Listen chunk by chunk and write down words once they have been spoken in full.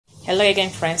Hello again,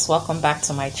 friends. Welcome back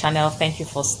to my channel. Thank you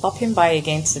for stopping by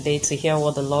again today to hear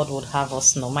what the Lord would have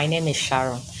us know. My name is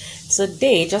Sharon.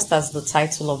 Today, just as the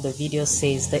title of the video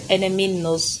says, the enemy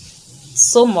knows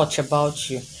so much about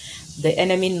you. The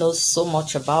enemy knows so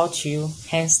much about you,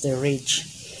 hence the rage.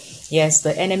 Yes,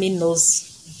 the enemy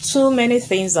knows too many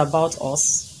things about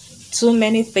us, too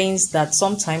many things that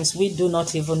sometimes we do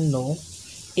not even know,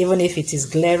 even if it is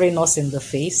glaring us in the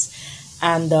face.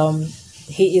 And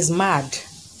he is mad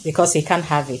because he can't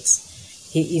have it.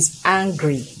 He is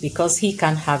angry because he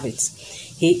can't have it.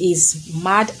 He is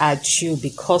mad at you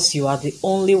because you are the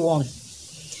only one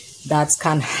that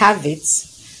can have it,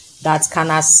 that can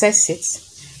access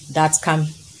it, that can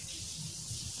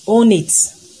own it.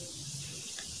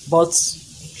 But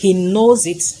he knows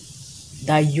it,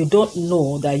 that you don't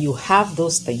know that you have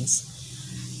those things.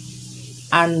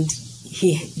 And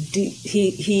he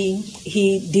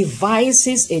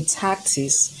devises a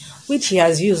tactics which he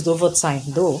has used over time,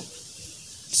 though,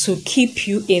 to keep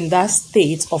you in that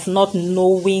state of not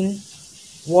knowing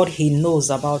what he knows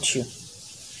about you.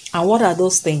 And what are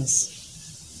those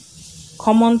things?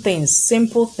 Common things,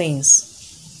 simple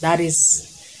things that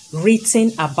is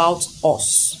written about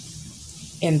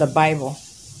us in the Bible.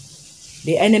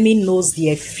 The enemy knows the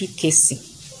efficacy.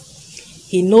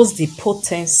 He knows the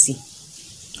potency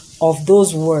of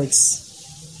those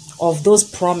words, of those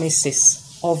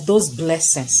promises, of those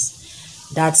blessings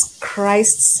that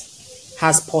Christ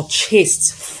has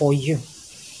purchased for you.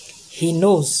 He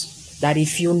knows that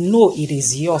if you know it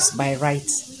is yours by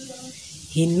right,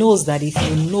 he knows that if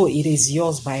you know it is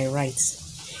yours by right,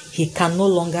 he can no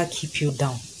longer keep you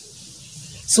down.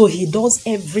 So he does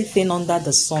everything under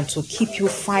the sun to keep you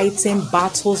fighting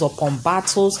battles upon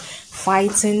battles,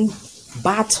 fighting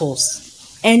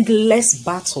battles, endless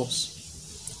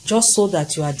battles, just so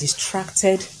that you are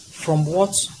distracted from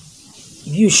what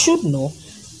you should know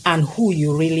and who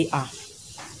you really are.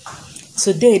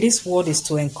 Today, this word is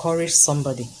to encourage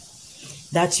somebody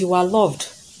that you are loved,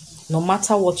 no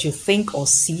matter what you think or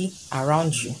see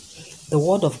around you. The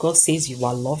word of God says you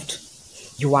are loved,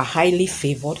 you are highly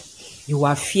favored, you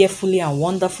are fearfully and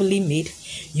wonderfully made,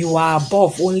 you are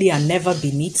above only and never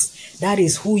beneath. That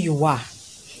is who you are.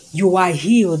 You are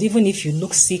healed, even if you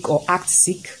look sick or act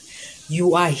sick.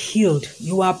 You are healed,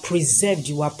 you are preserved,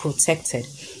 you are protected.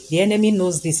 The enemy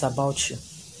knows this about you.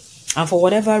 And for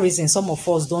whatever reason, some of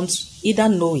us don't either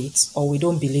know it or we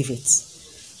don't believe it.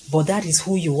 But that is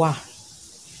who you are.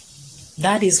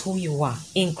 That is who you are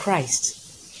in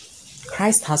Christ.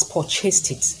 Christ has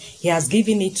purchased it. He has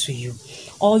given it to you.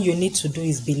 All you need to do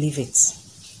is believe it.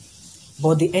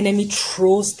 But the enemy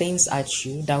throws things at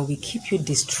you that will keep you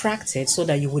distracted so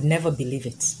that you would never believe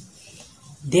it,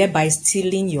 thereby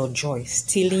stealing your joy,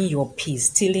 stealing your peace,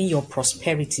 stealing your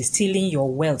prosperity, stealing your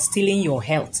wealth, stealing your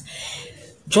health,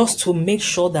 just to make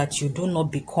sure that you do not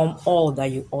become all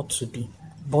that you ought to be.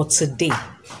 But today,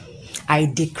 I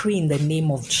decree in the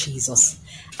name of Jesus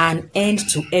an end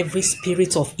to every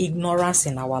spirit of ignorance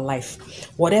in our life.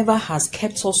 Whatever has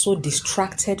kept us so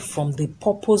distracted from the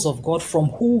purpose of God, from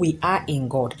who we are in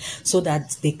God, so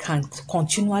that they can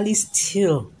continually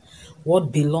steal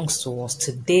what belongs to us.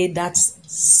 Today, that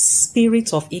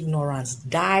spirit of ignorance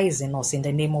dies in us in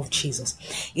the name of Jesus.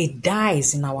 It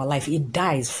dies in our life. It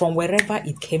dies from wherever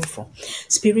it came from.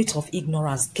 Spirit of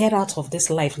ignorance, get out of this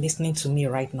life listening to me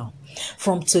right now.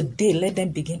 From today, let them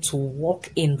begin to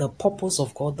walk in the purpose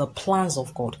of God, the plans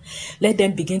of God. Let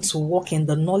them begin to walk in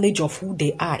the knowledge of who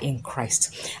they are in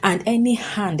Christ. And any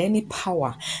hand, any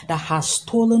power that has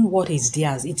stolen what is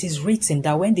theirs, it is written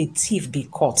that when the thief be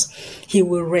caught, he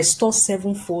will restore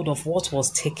sevenfold of what was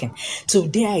taken.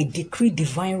 Today, I decree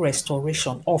divine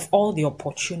restoration of all the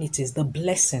opportunities, the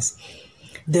blessings,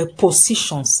 the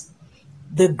positions,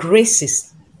 the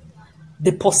graces,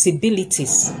 the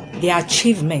possibilities, the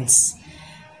achievements,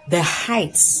 the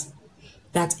heights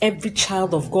that every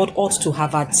child of God ought to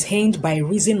have attained by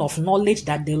reason of knowledge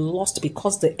that they lost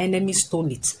because the enemy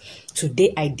stole it.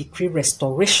 Today, I decree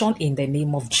restoration in the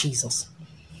name of Jesus.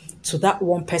 To that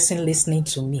one person listening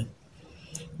to me,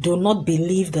 do not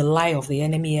believe the lie of the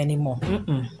enemy anymore.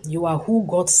 You are who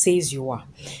God says you are.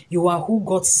 You are who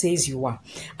God says you are.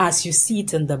 As you see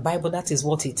it in the Bible, that is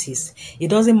what it is. It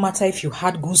doesn't matter if you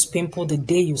had goose pimple the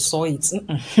day you saw it.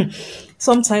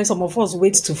 Sometimes some of us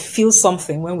wait to feel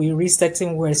something when we read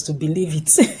certain words to believe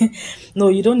it. No,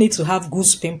 you don't need to have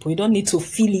goose pimple. You don't need to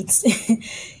feel it.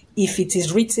 If it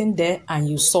is written there and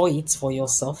you saw it for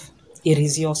yourself, it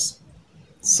is yours.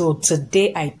 So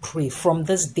today I pray, from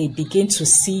this day, begin to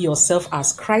see yourself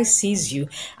as Christ sees you,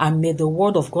 and may the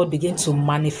word of God begin to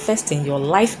manifest in your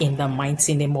life in the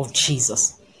mighty name of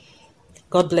Jesus.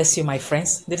 God bless you, my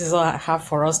friends. This is all I have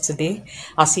for us today.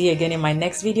 I'll see you again in my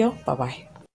next video. Bye-bye.